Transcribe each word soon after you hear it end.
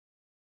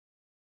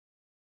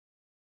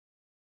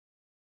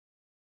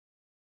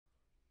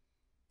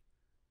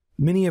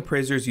Many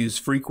appraisers use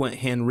frequent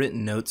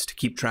handwritten notes to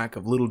keep track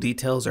of little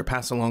details or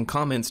pass along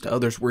comments to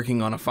others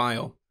working on a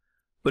file.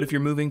 But if you're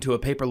moving to a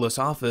paperless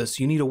office,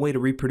 you need a way to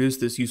reproduce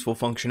this useful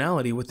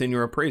functionality within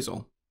your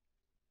appraisal.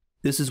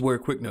 This is where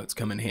QuickNotes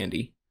come in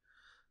handy.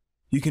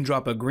 You can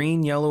drop a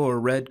green, yellow, or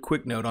red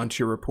QuickNote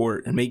onto your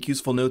report and make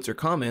useful notes or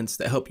comments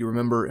that help you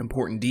remember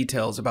important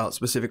details about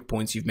specific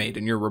points you've made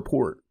in your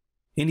report.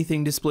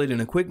 Anything displayed in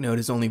a QuickNote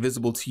is only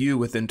visible to you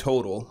within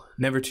Total,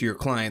 never to your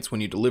clients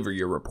when you deliver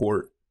your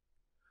report.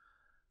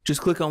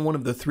 Just click on one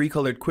of the 3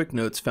 colored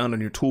QuickNotes found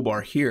on your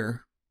toolbar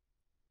here.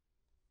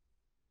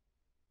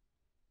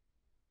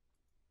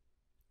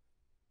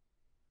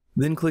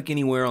 Then click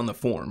anywhere on the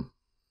form.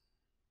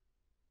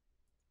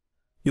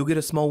 You'll get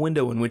a small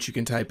window in which you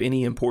can type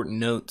any important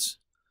notes.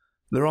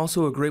 They're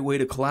also a great way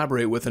to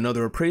collaborate with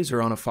another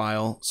appraiser on a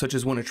file, such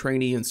as when a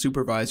trainee and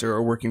supervisor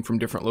are working from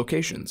different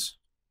locations.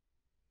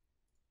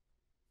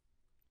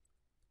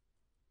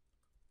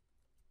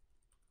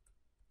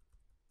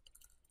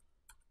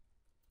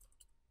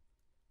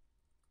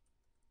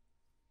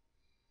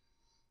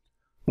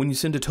 When you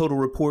send a Total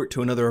report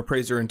to another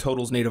appraiser in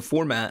Total's native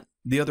format,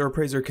 the other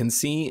appraiser can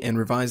see and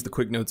revise the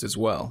QuickNotes as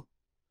well.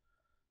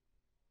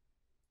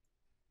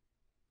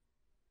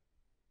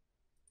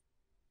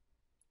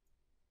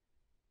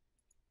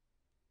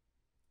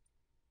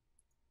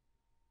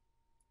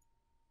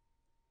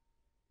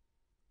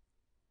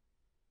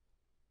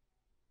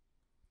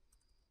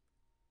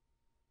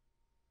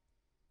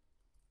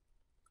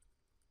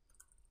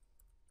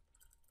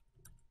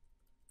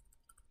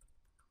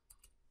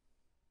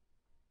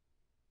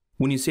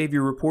 When you save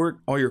your report,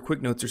 all your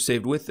QuickNotes are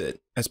saved with it,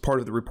 as part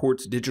of the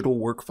report's digital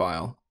work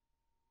file.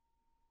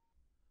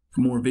 For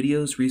more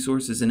videos,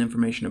 resources, and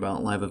information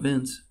about live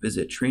events,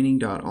 visit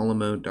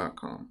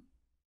training.alamo.com.